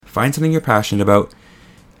Find something you're passionate about.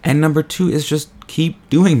 And number 2 is just keep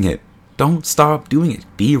doing it. Don't stop doing it.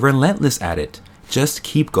 Be relentless at it. Just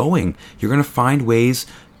keep going. You're going to find ways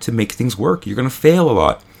to make things work. You're going to fail a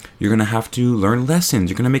lot. You're going to have to learn lessons.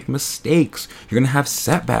 You're going to make mistakes. You're going to have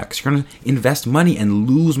setbacks. You're going to invest money and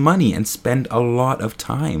lose money and spend a lot of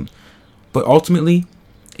time. But ultimately,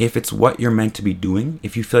 if it's what you're meant to be doing,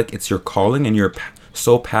 if you feel like it's your calling and you're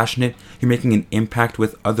so passionate, you're making an impact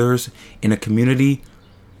with others in a community,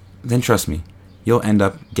 then trust me, you'll end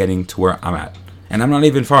up getting to where I'm at. And I'm not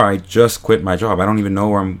even far. I just quit my job. I don't even know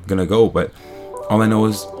where I'm going to go, but all I know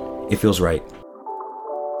is it feels right.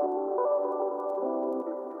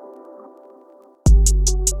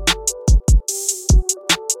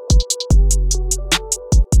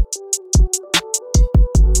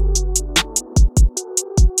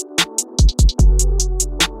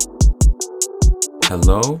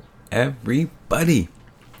 Hello, everybody,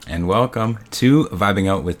 and welcome to Vibing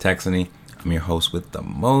Out with Texany. I'm your host with the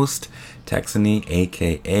most, Texany,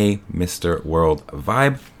 aka Mr. World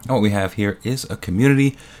Vibe. And what we have here is a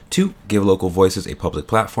community to give local voices a public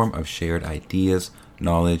platform of shared ideas,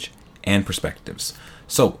 knowledge, and perspectives.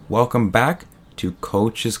 So, welcome back to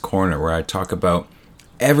Coach's Corner, where I talk about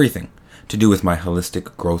everything to do with my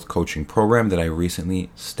holistic growth coaching program that I recently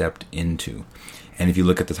stepped into. And if you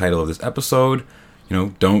look at the title of this episode,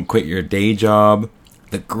 don't quit your day job,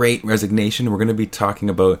 the Great Resignation, we're going to be talking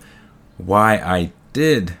about why I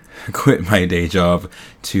did quit my day job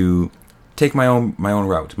to take my own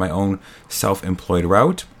route, my own self-employed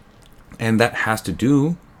route. And that has to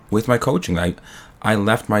do with my coaching. I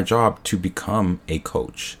left my job to become a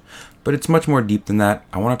coach. But it's much more deep than that.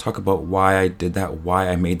 I want to talk about why I did that, why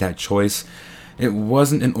I made that choice. It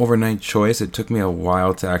wasn't an overnight choice. It took me a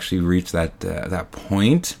while to actually reach that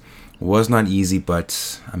point. It was not easy,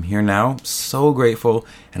 but I'm here now, so grateful,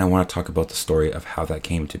 and I want to talk about the story of how that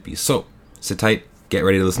came to be. So, sit tight, get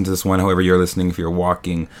ready to listen to this one, however you're listening, if you're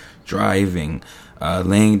walking, driving,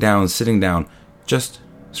 laying down, sitting down, just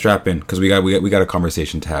strap in, because we got a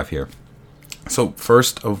conversation to have here. So,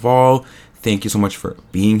 first of all, thank you so much for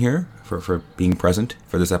being here, for being present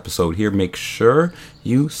for this episode here. Make sure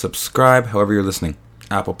you subscribe, however you're listening,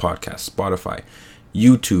 Apple Podcasts, Spotify,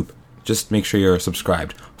 YouTube. Just make sure you're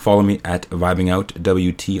subscribed. Follow me at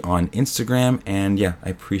VibingOutWT on Instagram. And yeah, I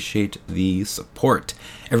appreciate the support.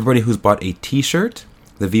 Everybody who's bought a t-shirt,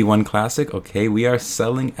 the V1 Classic, okay, we are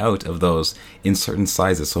selling out of those in certain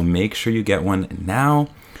sizes. So make sure you get one now.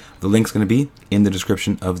 The link's going to be in the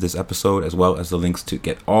description of this episode, as well as the links to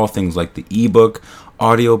get all things like the ebook,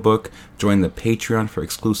 audiobook, join the Patreon for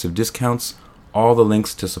exclusive discounts. All the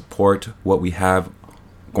links to support what we have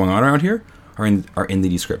going on around here are in the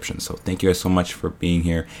description. So thank you guys so much for being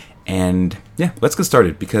here. And yeah, let's get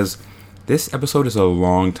started, because this episode is a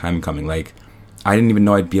long time coming. Like, I didn't even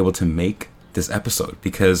know I'd be able to make this episode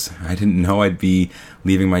because I didn't know I'd be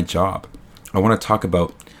leaving my job. I want to talk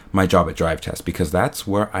about my job at Drive Test because that's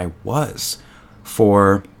where I was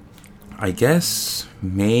for, I guess,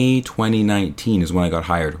 May 2019 is when I got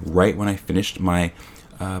hired, right when I finished my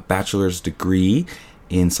bachelor's degree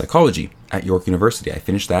in psychology at York University. I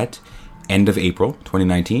finished that end of April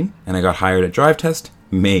 2019, and I got hired at Drive Test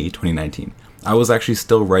May 2019. I was actually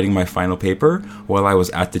still writing my final paper while I was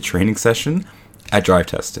at the training session at Drive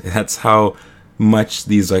Test. That's how much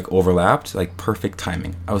these overlapped, perfect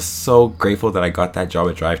timing. I was so grateful that I got that job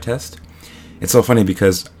at Drive Test. It's so funny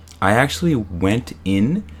because I actually went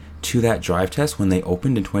in to that Drive Test when they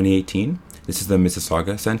opened in 2018. This is the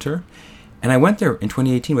Mississauga Center. And I went there in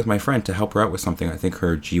 2018 with my friend to help her out with something, I think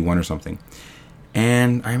her G1 or something.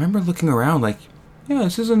 And I remember looking around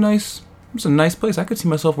this is a nice place. I could see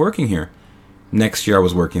myself working here. Next year I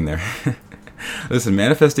was working there. Listen,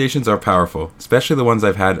 manifestations are powerful, especially the ones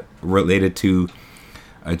I've had related to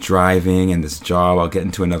driving and this job. I'll get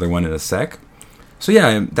into another one in a sec. So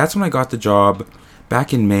yeah, that's when I got the job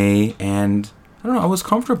back in May, and I don't know, I was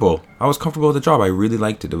comfortable. I was comfortable with the job. I really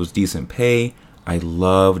liked it. It was decent pay. I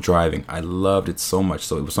love driving. I loved it so much.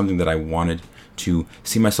 So it was something that I wanted to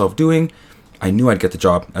see myself doing. I knew I'd get the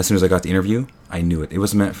job. As soon as I got the interview, I knew it. It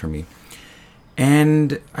was meant for me.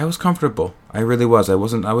 And I was comfortable. I really was. I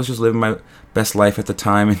was just living my best life at the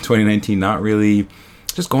time in 2019, not really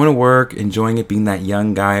just going to work, enjoying it, being that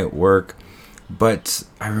young guy at work. But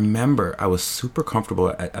I remember I was super comfortable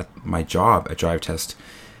at my job at Drive Test.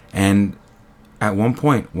 And at one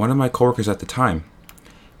point, one of my coworkers at the time,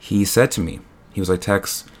 he said to me, he was like,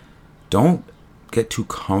 Tex, don't get too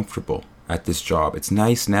comfortable at this job. It's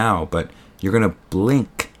nice now, but you're going to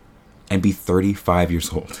blink and be 35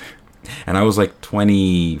 years old. And I was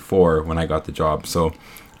 24 when I got the job. So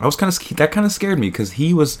I was that kind of scared me because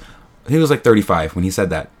he was 35 when he said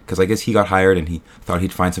that. because I guess he got hired and he thought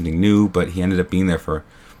he'd find something new, but he ended up being there for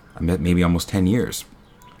maybe almost 10 years.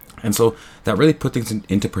 And so that really put things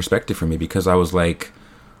into perspective for me, because I was like,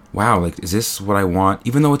 wow, like, is this what I want?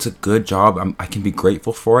 Even though it's a good job, I can be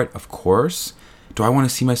grateful for it, of course. Do I want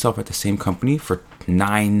to see myself at the same company for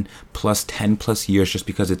 9 plus 10 plus years just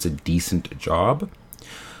because it's a decent job?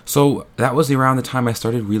 So that was around the time I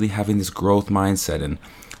started really having this growth mindset and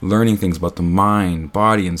learning things about the mind,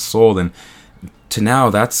 body, and soul. And to now,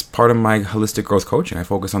 that's part of my holistic growth coaching. I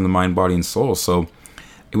focus on the mind, body, and soul. So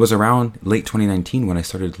it was around late 2019 when I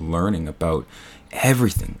started learning about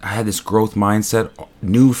everything. I had this growth mindset,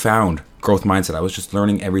 newfound growth mindset. I was just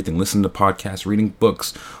learning everything, listening to podcasts, reading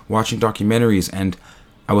books, watching documentaries, and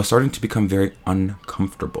I was starting to become very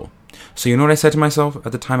uncomfortable. So you know what I said to myself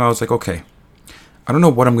at the time? I was like, okay, I don't know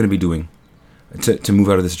what I'm going to be doing to move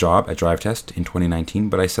out of this job at Drive Test in 2019,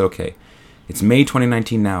 but I said, okay, it's May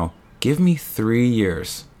 2019 now. Give me 3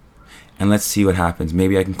 years and let's see what happens.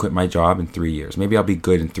 Maybe I can quit my job in 3 years. Maybe I'll be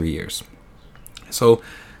good in 3 years. So,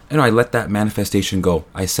 I let that manifestation go.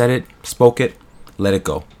 I said it, spoke it, let it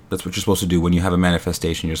go. That's what you're supposed to do when you have a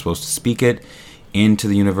manifestation. You're supposed to speak it into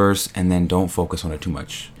the universe and then don't focus on it too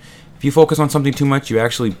much. If you focus on something too much, you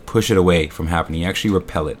actually push it away from happening. You actually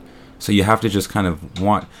repel it. So you have to just kind of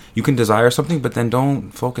you can desire something, but then don't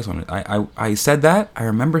focus on it. I said that. I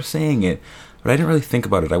remember saying it, but I didn't really think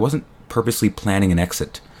about it. I wasn't purposely planning an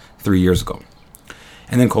exit 3 years ago.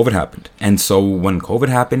 And then COVID happened. And so when COVID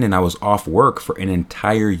happened and I was off work for an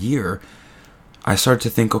entire year, I started to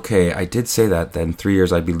think, okay, I did say that in 3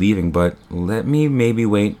 years I'd be leaving, but let me maybe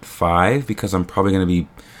wait 5, because I'm probably going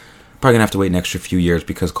to have to wait an extra few years,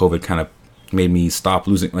 because COVID kind of made me stop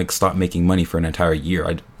making money for an entire year.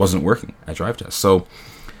 I wasn't working at Drive Test. So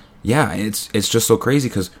yeah, it's just so crazy,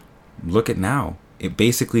 because look at now. It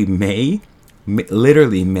basically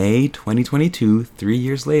literally May 2022, 3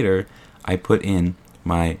 years later, I put in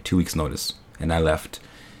my 2 weeks notice and I left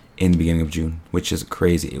in the beginning of June, which is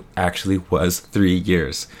crazy. It actually was 3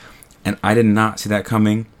 years and I did not see that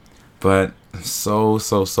coming, but I'm so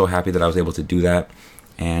happy that I was able to do that,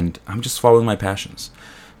 and I'm just following my passions.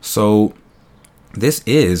 So this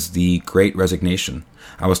is the Great Resignation.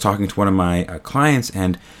 I was talking to one of my clients,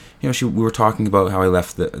 and we were talking about how I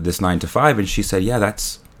left this 9 to 5, and she said, yeah,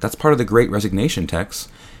 that's part of the Great Resignation, Tex.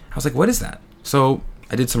 I was like, what is that? So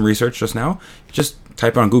I did some research just now. Just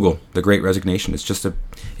type it on Google, the Great Resignation.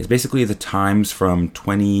 It's basically the times from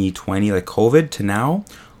 2020, like COVID, to now,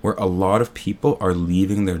 where a lot of people are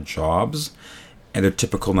leaving their jobs and their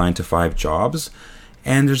typical 9 to 5 jobs.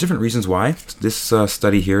 And there's different reasons why. This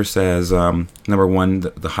study here says, number one,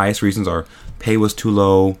 the highest reasons are pay was too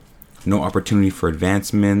low, no opportunity for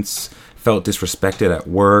advancements, felt disrespected at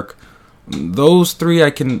work. Those three I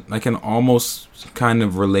can almost kind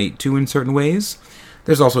of relate to in certain ways.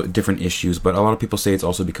 There's also different issues, but a lot of people say it's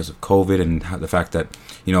also because of COVID and the fact that,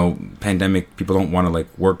 pandemic, people don't want to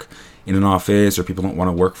work in an office, or people don't want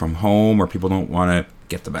to work from home, or people don't want to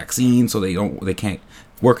get the vaccine, so they can't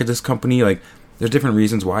work at this company. There's different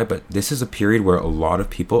reasons why, but this is a period where a lot of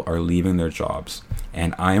people are leaving their jobs,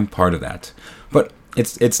 and I am part of that. But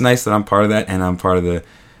it's nice that I'm part of that, and I'm part of the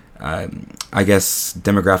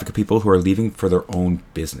demographic of people who are leaving for their own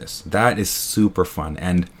business. That is super fun.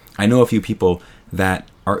 And I know a few people that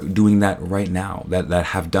are doing that right now, that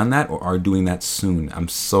have done that or are doing that soon. I'm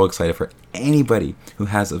so excited for anybody who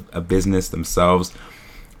has a business themselves,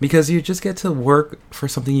 because you just get to work for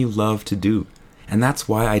something you love to do. And that's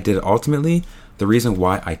why I did it. Ultimately, the reason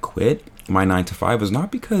why I quit my 9 to 5 was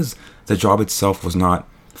not because the job itself was not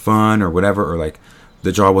fun or whatever, or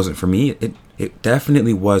the job wasn't for me. It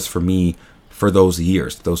definitely was for me for those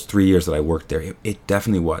years, those 3 years that I worked there. It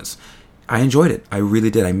definitely was. I enjoyed it. I really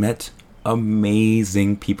did. I met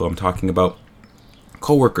amazing people. I'm talking about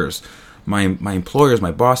coworkers, my employers,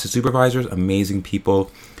 my bosses, supervisors, amazing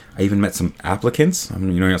people. I even met some applicants.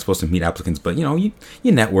 You're not supposed to meet applicants, but you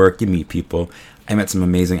network, you meet people. I met some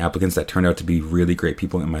amazing applicants that turned out to be really great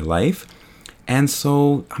people in my life. And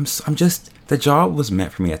so the job was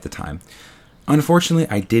meant for me at the time. Unfortunately,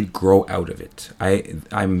 I did grow out of it.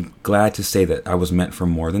 I'm glad to say that I was meant for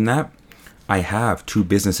more than that. I have 2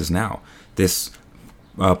 businesses now. This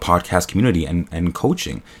podcast community and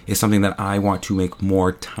coaching is something that I want to make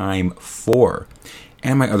more time for.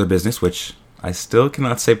 And my other business, which I still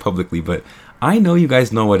cannot say publicly, but I know you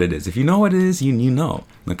guys know what it is. If you know what it is, you know.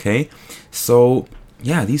 Okay? So,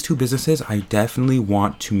 yeah, these 2 businesses I definitely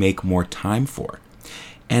want to make more time for.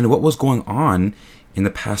 And what was going on in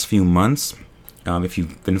the past few months, if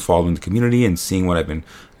you've been following the community and seeing what I've been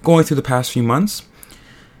going through the past few months,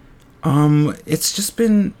 it's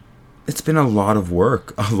been a lot of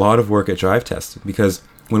work at Drive Test, because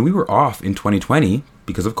when we were off in 2020,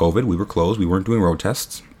 because of COVID, we were closed. We weren't doing road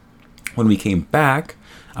tests. When we came back,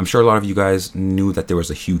 I'm sure a lot of you guys knew that there was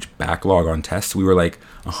a huge backlog on tests. We were like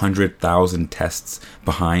 100,000 tests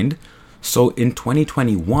behind. So in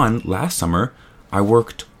 2021, last summer, I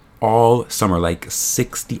worked all summer, like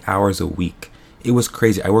 60 hours a week. It was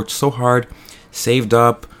crazy. I worked so hard, saved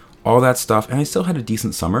up, all that stuff, and I still had a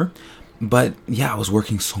decent summer. But yeah, I was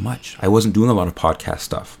working so much. I wasn't doing a lot of podcast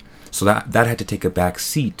stuff. So that had to take a back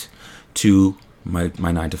seat to my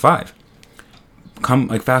 9 to 5.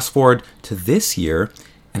 Fast forward to this year,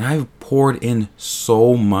 and I've poured in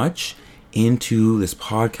so much into this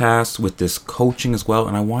podcast with this coaching as well.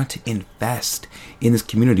 And I want to invest in this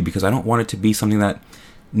community because I don't want it to be something that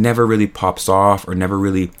never really pops off or never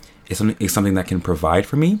really is something that can provide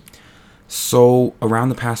for me. So around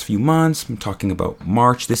the past few months, I'm talking about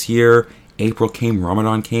March this year, April came,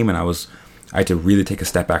 Ramadan came, and I had to really take a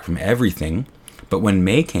step back from everything. But when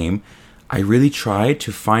May came, I really tried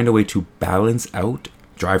to find a way to balance out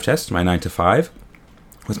Drive Test, my 9 to 5,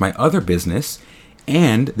 with my other business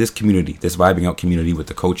and this community, this Vibing Out community with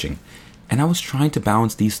the coaching. And I was trying to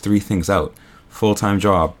balance these three things out. Full-time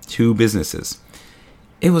job, 2 businesses.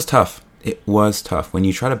 It was tough. It was tough. When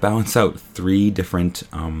you try to balance out 3 different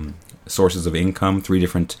sources of income, 3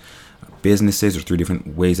 different businesses, or 3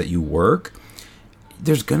 different ways that you work,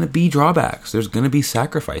 there's going to be drawbacks. There's going to be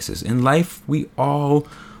sacrifices. In life, we all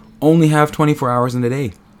only have 24 hours in a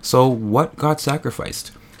day. So what got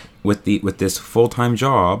sacrificed with this full-time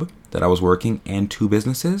job that I was working and 2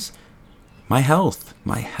 businesses? My health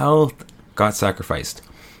got sacrificed.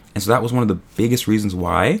 And so that was one of the biggest reasons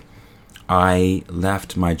why I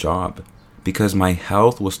left my job, because my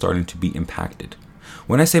health was starting to be impacted.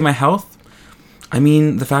 When I say my health, I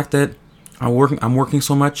mean the fact that I'm working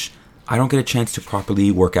so much, I don't get a chance to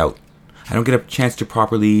properly work out. I don't get a chance to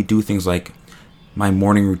properly do things like my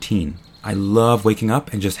morning routine. I love waking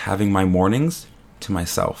up and just having my mornings to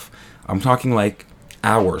myself. I'm talking like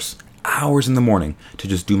hours in the morning to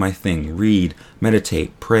just do my thing, read,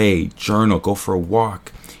 meditate, pray, journal, go for a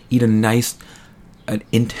walk, eat an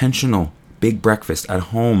intentional big breakfast at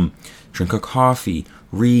home, drink a coffee,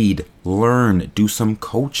 read, learn, do some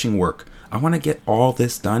coaching work. I want to get all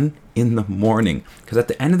this done in the morning because at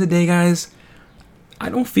the end of the day, guys, I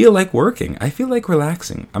don't feel like working. I feel like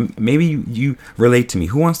relaxing. Maybe you relate to me.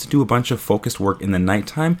 Who wants to do a bunch of focused work in the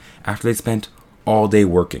nighttime after they spent all day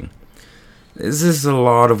working? This is a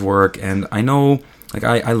lot of work, and I know, like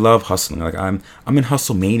I love hustling. Like I'm in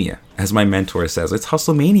hustle mania, as my mentor says. It's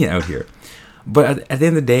hustle mania out here. But at the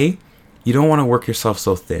end of the day, you don't want to work yourself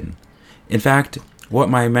so thin. In fact, what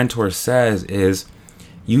my mentor says is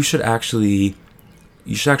you should actually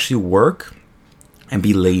work and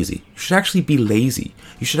be lazy. You should actually be lazy.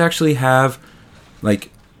 You should actually have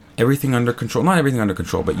like everything under control. Not everything under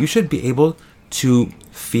control, but you should be able to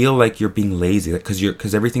feel like you're being lazy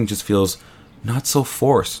because everything just feels not so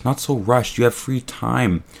forced, not so rushed. You have free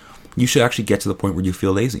time. You should actually get to the point where you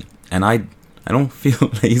feel lazy. And I don't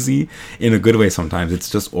feel lazy in a good way sometimes. It's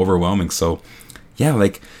just overwhelming. So yeah,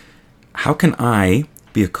 like how can I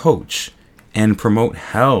be a coach and promote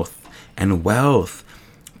health and wealth,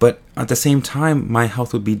 but at the same time my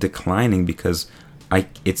health would be declining because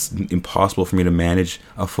it's impossible for me to manage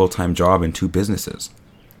a full-time job and 2 businesses?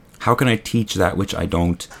 How can I teach that which I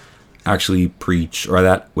don't actually preach, or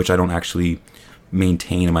that which I don't actually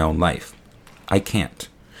maintain in my own life? I can't.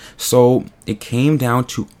 So it came down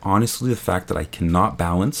to honestly the fact that I cannot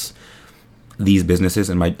balance these businesses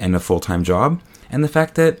and a full-time job, and the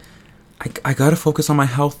fact that I gotta focus on my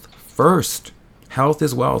health first. Health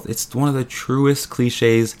is wealth. It's one of the truest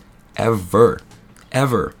cliches ever,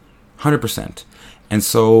 100%. And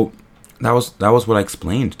so that was what I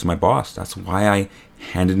explained to my boss. That's why I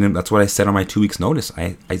handed him. That's what I said on my 2 weeks notice.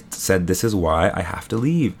 I said this is why I have to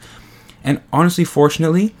leave. And honestly,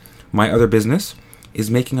 fortunately, my other business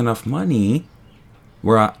is making enough money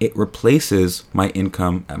where it replaces my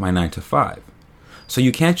income at my 9 to 5. So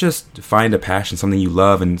you can't just find a passion, something you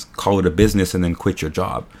love, and call it a business and then quit your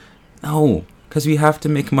job. No, because we have to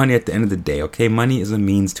make money at the end of the day, okay? Money is a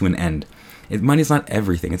means to an end. Money's not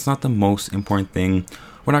everything. It's not the most important thing.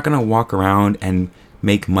 We're not going to walk around and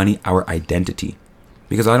make money our identity.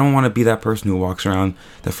 Because I don't want to be that person who walks around,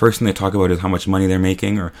 the first thing they talk about is how much money they're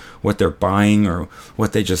making or what they're buying or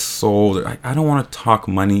what they just sold. I don't want to talk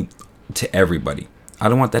money to everybody. I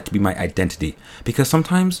don't want that to be my identity. Because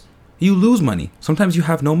sometimes you lose money. Sometimes you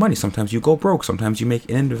have no money. Sometimes you go broke. Sometimes you make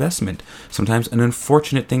an investment. Sometimes an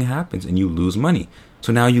unfortunate thing happens and you lose money.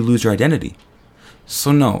 So now you lose your identity.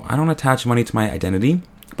 So no, I don't attach money to my identity.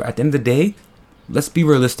 But at the end of the day, let's be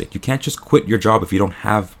realistic. You can't just quit your job if you don't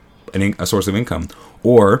have a source of income,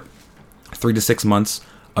 or 3 to 6 months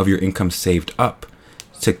of your income saved up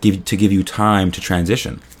to give you time to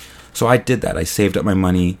transition. So I did that. I saved up my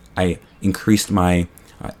money. I increased my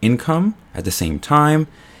income at the same time,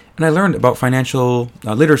 and I learned about financial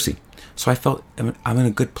literacy. So I felt I'm in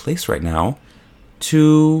a good place right now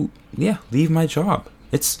to leave my job.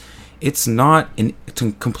 It's not a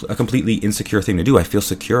completely insecure thing to do. I feel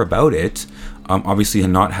secure about it. Obviously,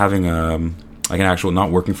 not having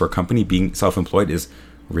not working for a company, being self-employed is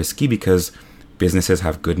risky because businesses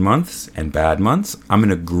have good months and bad months. I'm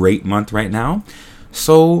in a great month right now.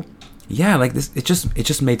 So it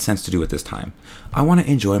just made sense to do it this time. I want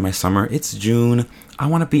to enjoy my summer. It's June. I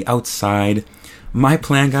want to be outside. My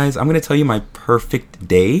plan, guys, I'm going to tell you my perfect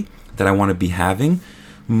day that I want to be having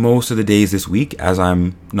most of the days this week as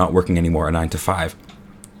I'm not working anymore a 9 to 5.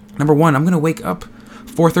 Number one, I'm going to wake up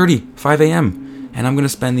 4:30, 5 a.m. and I'm going to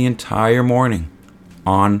spend the entire morning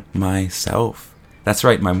on myself. That's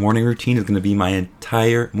right. My morning routine is going to be my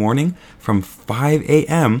entire morning from 5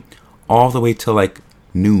 a.m. all the way till like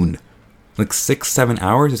noon. Like 6-7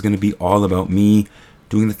 hours is going to be all about me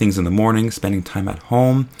doing the things in the morning, spending time at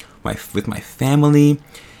home with my family,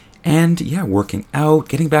 and working out,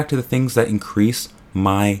 getting back to the things that increase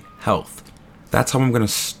my health. That's how I'm going to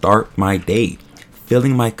start my day,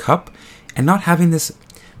 filling my cup and not having this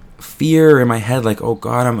fear in my head like, oh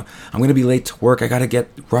God, I'm going to be late to work. I got to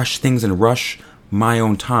rush things and rush my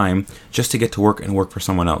own time just to get to work and work for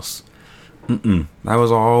someone else. That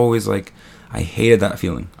was always like, I hated that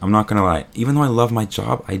feeling. I'm not going to lie. Even though I love my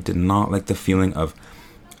job, I did not like the feeling of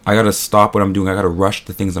I got to stop what I'm doing. I got to rush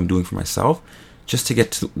the things I'm doing for myself just to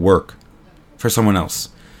get to work for someone else.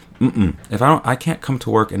 If I can't come to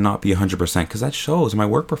work and not be 100% because that shows my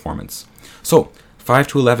work performance. So 5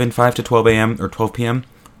 to 11, 5 to 12 a.m. or 12 p.m.,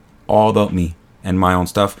 all about me and my own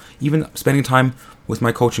stuff. Even spending time with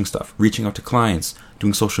my coaching stuff, reaching out to clients,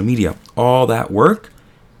 doing social media, all that work,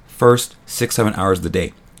 first 6-7 hours of the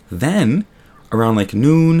day. Then around like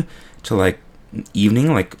noon to like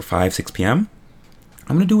evening, like 5-6 p.m.,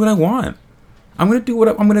 I'm going to do what I want. I'm going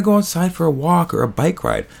to go outside for a walk or a bike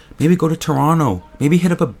ride. Maybe go to Toronto. Maybe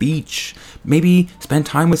hit up a beach. Maybe spend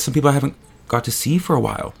time with some people I haven't got to see for a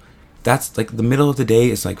while. That's like the middle of the day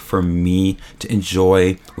is like for me to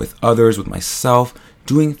enjoy with others, with myself,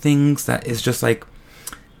 doing things that is just like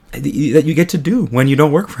that you get to do when you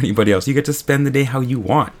don't work for anybody else. You get to spend the day how you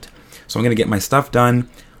want. So I'm going to get my stuff done,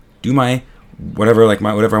 do my whatever I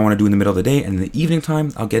want to do in the middle of the day, and in the evening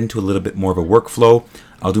time, I'll get into a little bit more of a workflow.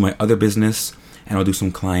 I'll do my other business, and I'll do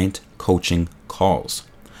some client coaching calls.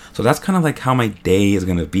 So that's kind of like how my day is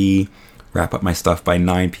going to be. Wrap up my stuff by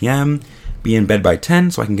 9 p.m., be in bed by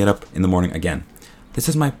 10 so I can get up in the morning again. This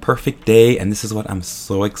is my perfect day, and this is what I'm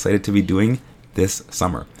so excited to be doing this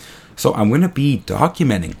summer. So I'm going to be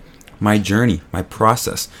documenting my journey, my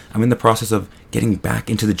process. I'm in the process of getting back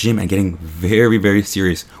into the gym and getting very, very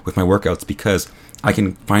serious with my workouts because I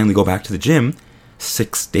can finally go back to the gym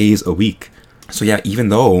 6 days a week. So even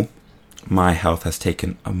though my health has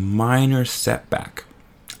taken a minor setback,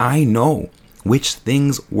 I know which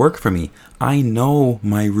things work for me. I know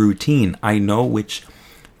my routine. I know which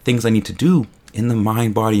things I need to do in the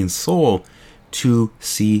mind, body, and soul to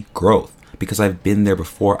see growth because I've been there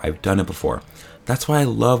before. I've done it before. That's why I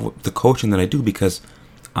love the coaching that I do because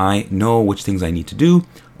I know which things I need to do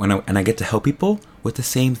and I get to help people with the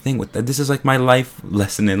same thing. This is like my life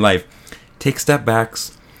lesson in life. Take step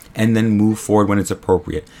backs and then move forward when it's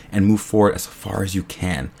appropriate and move forward as far as you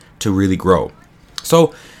can to really grow.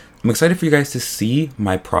 So I'm excited for you guys to see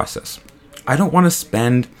my process. I don't want to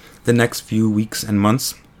spend the next few weeks and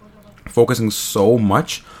months focusing so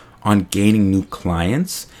much on gaining new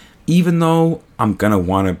clients, even though I'm going to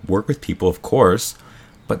want to work with people, of course,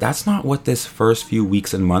 but that's not what this first few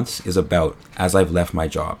weeks and months is about as I've left my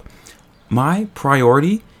job. My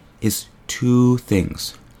priority is 2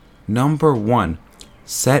 things. Number 1,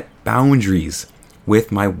 set boundaries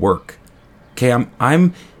with my work. Okay,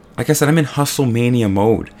 I'm like I said, I'm in hustle mania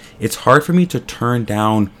mode. It's hard for me to turn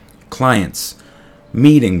down clients,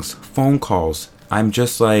 meetings, phone calls. I'm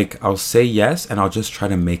just like, I'll say yes and I'll just try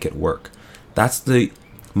to make it work. That's the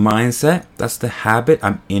mindset, that's the habit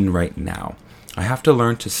I'm in right now. I have to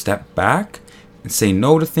learn to step back and say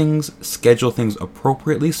no to things, schedule things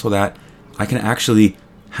appropriately so that I can actually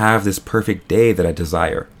have this perfect day that I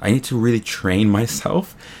desire. I need to really train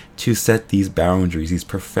myself to set these boundaries, these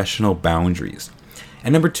professional boundaries.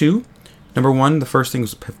 And number 1, the first thing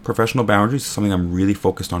is professional boundaries, something I'm really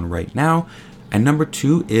focused on right now. And number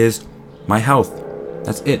 2 is my health.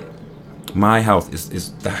 That's it. My health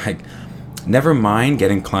is like, never mind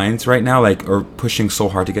getting clients right now, or pushing so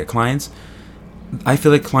hard to get clients. I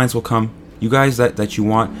feel like clients will come. You guys that you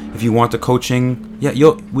want, if you want the coaching, yeah,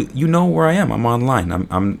 you know where I am. I'm online.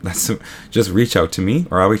 That's just reach out to me,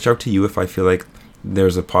 or I'll reach out to you if I feel like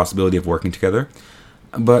there's a possibility of working together.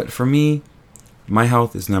 But for me, my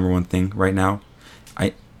health is number one thing right now.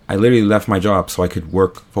 I literally left my job so I could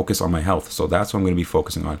focus on my health. So that's what I'm going to be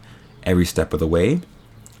focusing on every step of the way.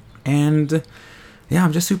 And yeah,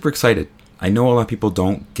 I'm just super excited. I know a lot of people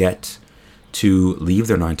don't get to leave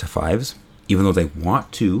their 9-to-5s, even though they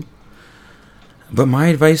want to. But my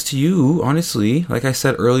advice to you, honestly, like I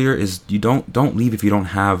said earlier, is you don't leave if you don't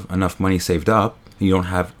have enough money saved up. You don't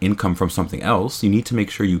have income from something else. You need to make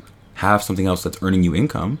sure you have something else that's earning you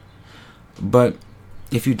income. But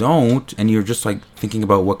if you don't, and you're just like thinking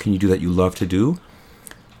about what can you do that you love to do,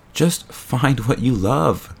 just find what you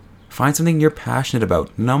love. Find something you're passionate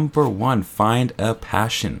about. Number one, find a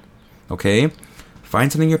passion. Okay?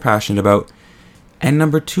 Find something you're passionate about. And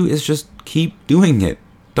number two is just keep doing it.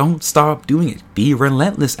 Don't stop doing it. Be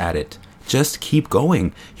relentless at it. Just keep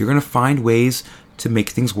going. You're going to find ways to make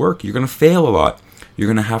things work. You're going to fail a lot. You're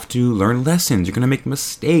going to have to learn lessons. You're going to make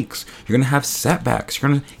mistakes. You're going to have setbacks. You're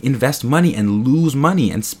going to invest money and lose money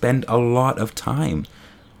and spend a lot of time.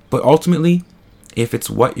 But ultimately, if it's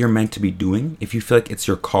what you're meant to be doing, if you feel like it's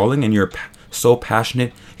your calling and you're so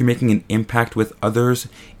passionate, you're making an impact with others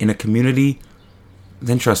in a community,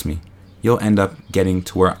 then trust me, you'll end up getting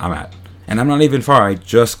to where I'm at. And I'm not even far. I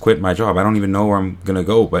just quit my job. I don't even know where I'm going to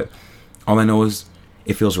go, but all I know is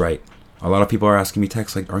it feels right. A lot of people are asking me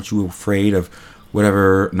texts like, aren't you afraid of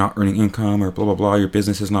whatever, not earning income or blah, blah, blah, your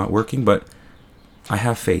business is not working? But I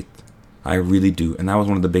have faith. I really do. And that was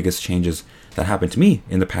one of the biggest changes that happened to me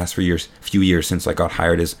in the past few years since I got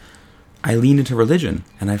hired, is I leaned into religion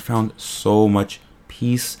and I found so much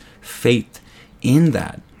peace, faith in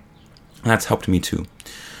that. And that's helped me too.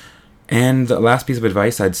 And the last piece of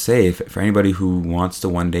advice I'd say for anybody who wants to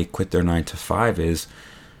one day quit their 9-to-5 is,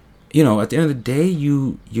 at the end of the day,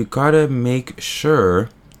 you gotta make sure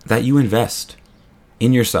that you invest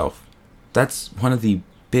in yourself. That's one of the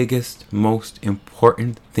biggest, most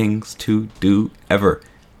important things to do ever.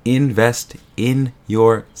 Invest in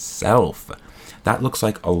yourself. That looks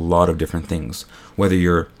like a lot of different things. Whether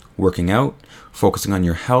you're working out, focusing on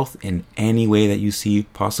your health in any way that you see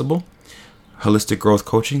possible, holistic growth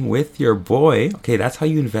coaching with your boy. Okay, that's how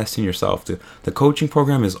you invest in yourself. The coaching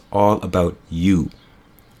program is all about you.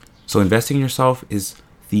 So investing in yourself is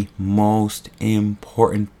the most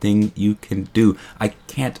important thing you can do. I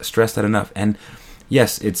can't stress that enough. And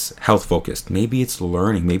yes, it's health focused. Maybe it's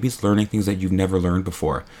learning. Maybe it's learning things that you've never learned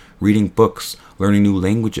before. Reading books, learning new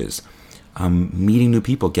languages, meeting new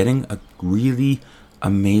people, getting a really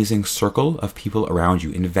amazing circle of people around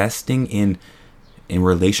you, investing in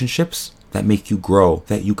relationships that make you grow,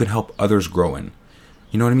 that you can help others grow in.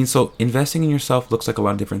 You know what I mean? So investing in yourself looks like a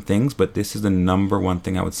lot of different things, but this is the number one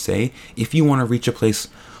thing I would say if you want to reach a place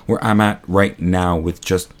where I'm at right now with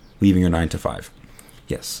just leaving your 9-to-5.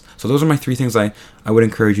 Yes. So those are my 3 things I would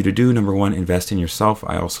encourage you to do. Number 1, invest in yourself.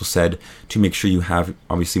 I also said to make sure you have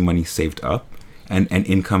obviously money saved up and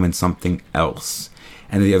income in something else.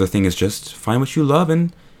 And the other thing is just find what you love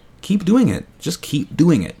and keep doing it. Just keep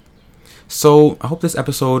doing it. So I hope this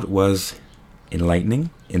episode was enlightening,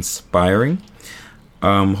 inspiring.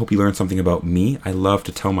 Hope you learned something about me. I love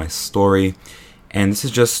to tell my story, and this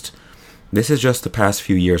is just the past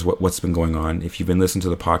few years, what's been going on. If you've been listening to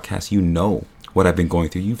the podcast, you know what I've been going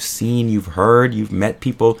through. You've seen, you've heard, you've met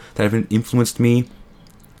people that have influenced me,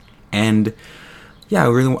 and yeah,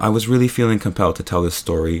 I was really feeling compelled to tell this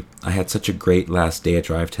story. I had such a great last day at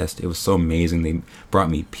Drive Test. It was so amazing. They brought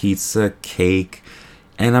me pizza, cake,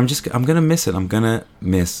 and I'm gonna miss it. I'm gonna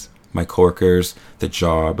miss my coworkers, the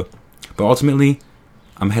job, but ultimately,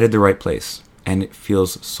 I'm headed the right place, and it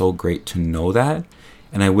feels so great to know that.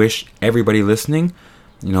 And I wish everybody listening,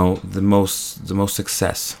 the most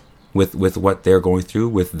success with what they're going through,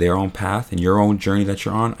 with their own path and your own journey that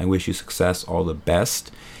you're on. I wish you success, all the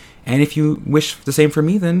best. And if you wish the same for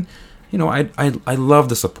me, then I love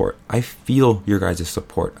the support. I feel your guys'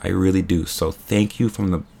 support. I really do. So thank you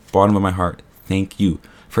from the bottom of my heart. Thank you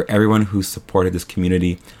for everyone who's supported this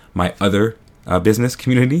community, my other business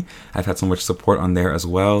community. I've had so much support on there as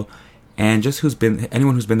well, and just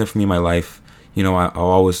anyone who's been there for me in my life. I'll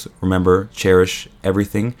always remember, cherish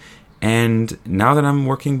everything. And now that I'm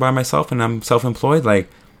working by myself and I'm self-employed,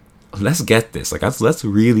 let's get this. Let's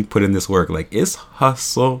really put in this work. It's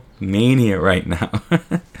hustle mania right now,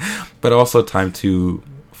 but also time to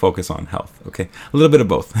focus on health. Okay, a little bit of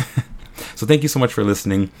both. So thank you so much for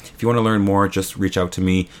listening. If you want to learn more, just reach out to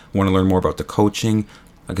me. Want to learn more about the coaching?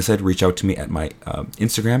 like I said, reach out to me at my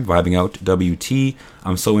Instagram, VibingOutWT.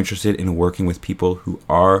 I'm so interested in working with people who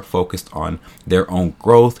are focused on their own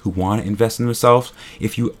growth, who want to invest in themselves.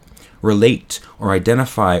 If you relate or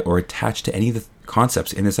identify or attach to any of the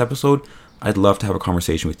concepts in this episode, I'd love to have a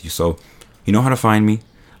conversation with you. So you know how to find me.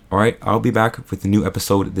 All right, I'll be back with a new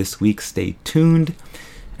episode this week. Stay tuned.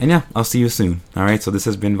 And yeah, I'll see you soon. All right, so this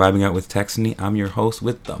has been Vibing Out with Texany. I'm your host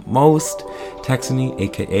with the most, Texany,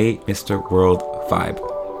 aka Mr. World Vibe.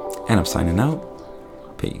 And I'm signing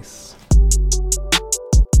out. Peace.